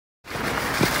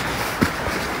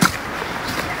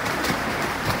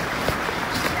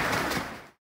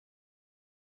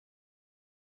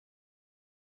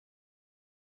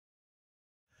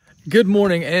Good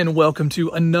morning and welcome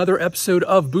to another episode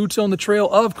of Boots on the Trail.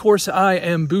 Of course, I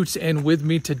am Boots, and with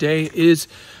me today is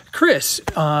Chris.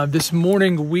 This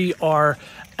morning we are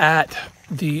at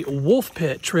the Wolf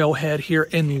Pit trailhead here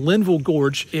in Linville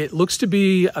Gorge. It looks to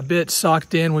be a bit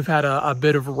socked in. We've had a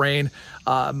bit of rain,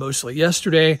 mostly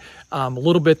yesterday, a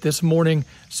little bit this morning.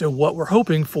 So what we're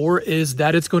hoping for is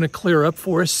that it's going to clear up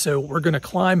for us. So we're going to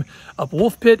climb up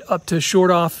Wolf Pit, up to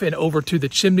Shortoff, and over to the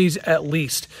Chimneys at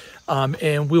least.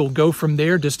 And we'll go from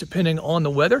there, just depending on the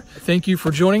weather. Thank you for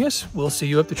joining us. We'll see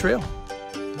you up the trail.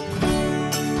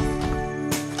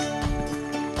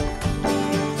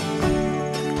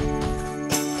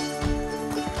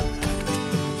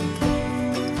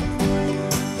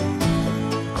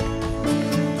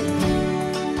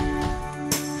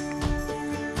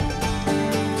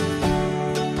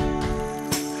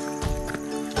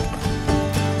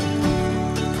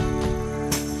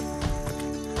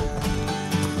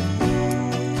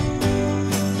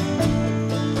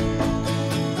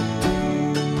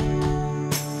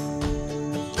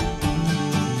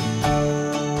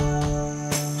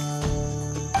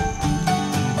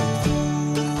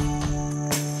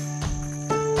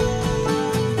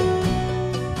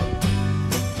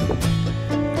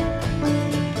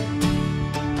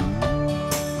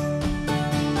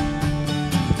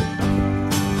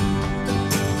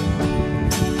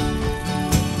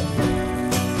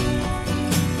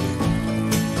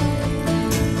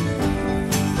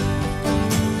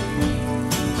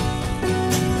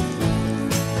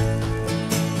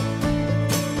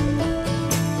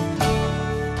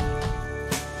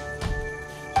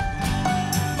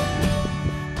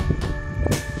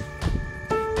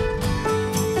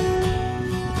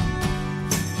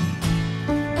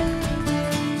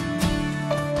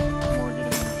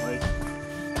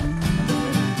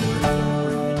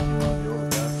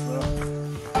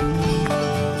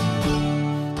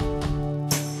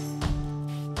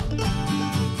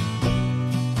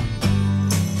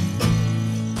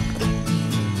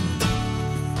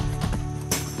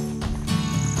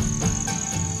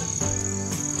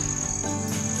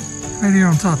 Right here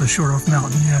on top of Shortoff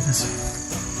Mountain, you have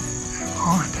this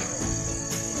pond.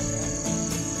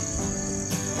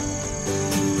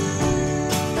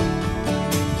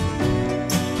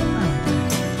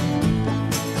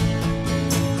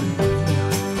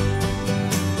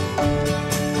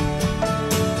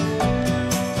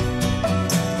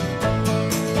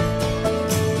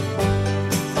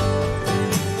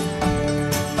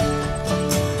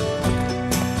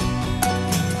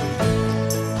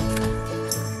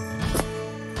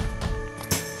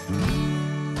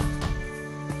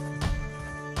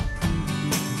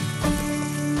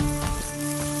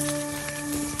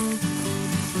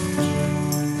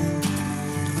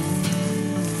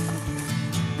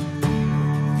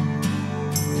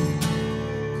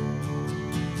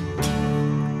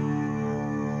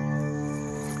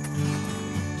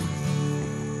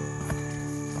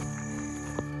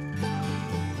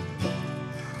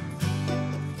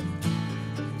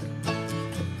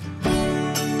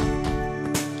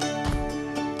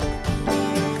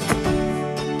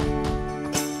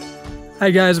 Hi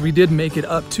guys, we did make it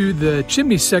up to the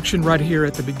Chimneys section right here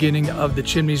at the beginning of the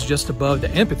Chimneys, just above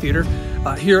the amphitheater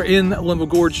here in Linville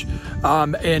Gorge.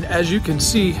 And as you can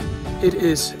see, it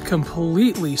is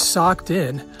completely socked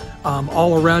in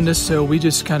all around us. So we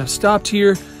just kind of stopped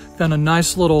here, found a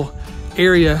nice little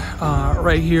area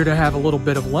right here to have a little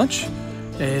bit of lunch.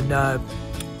 And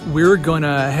we're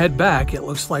gonna head back. It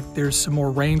looks like there's some more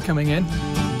rain coming in.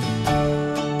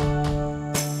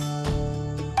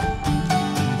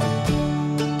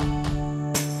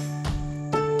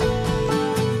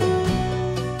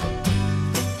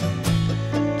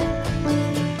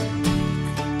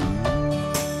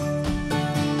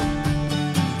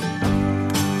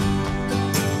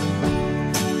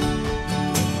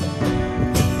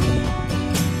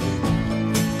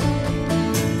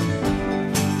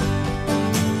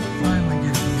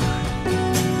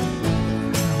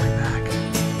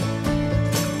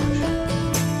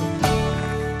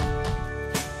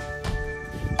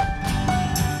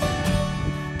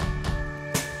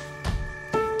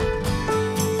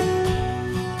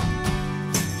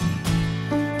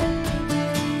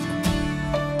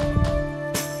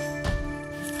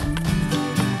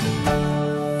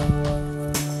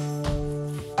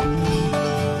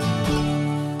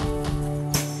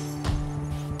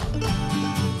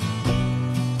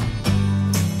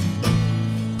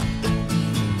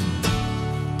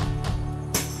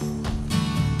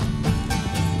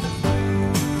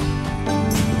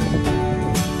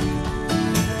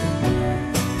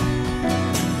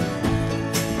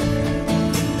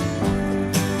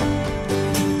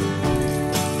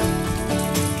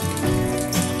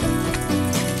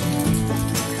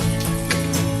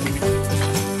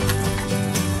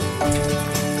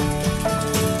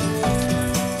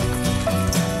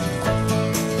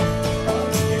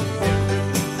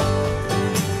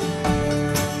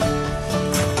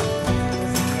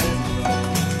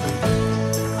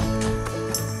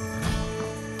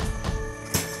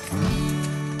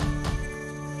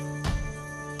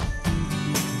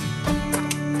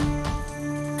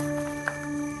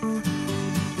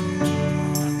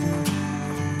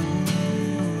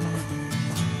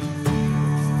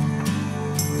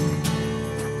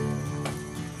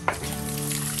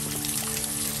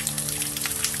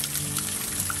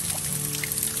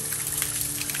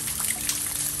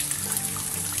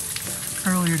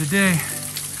 earlier today.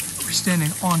 We're standing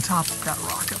on top of that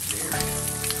rock up there.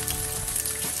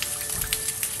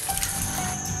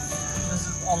 This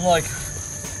is unlike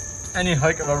any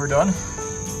hike I've ever done.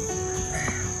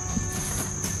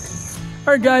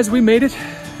 All right, guys, we made it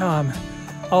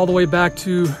all the way back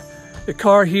to the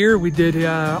car here. We did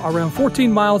around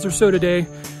 14 miles or so today.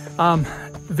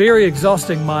 Very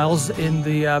exhausting miles in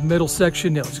the middle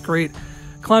section. It was great.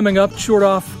 Climbing up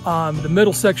Shortoff, the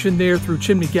middle section there through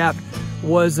Chimney Gap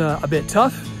was a bit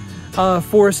tough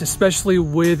for us, especially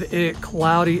with it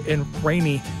cloudy and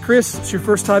rainy. Chris, it's your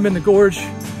first time in the gorge.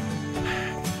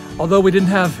 Although we didn't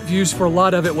have views for a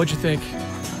lot of it, what'd you think?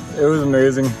 It was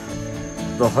amazing.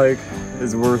 The hike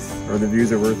is worth, or the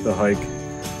views are worth the hike.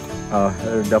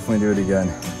 I would definitely do it again.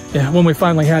 Yeah, when we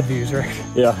finally had views, right?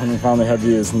 Yeah, when we finally had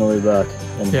views on the way back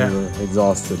and Yeah. we were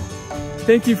exhausted.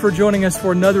 Thank you for joining us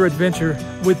for another adventure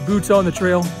with Boots on the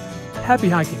Trail. Happy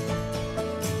hiking.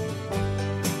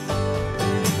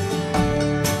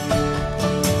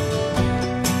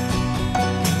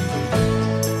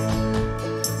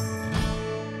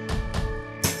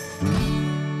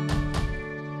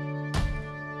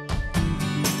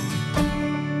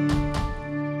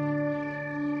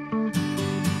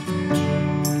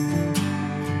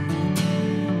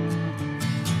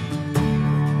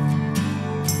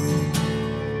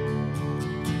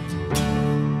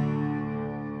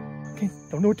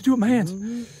 Don't know what to do with my hands.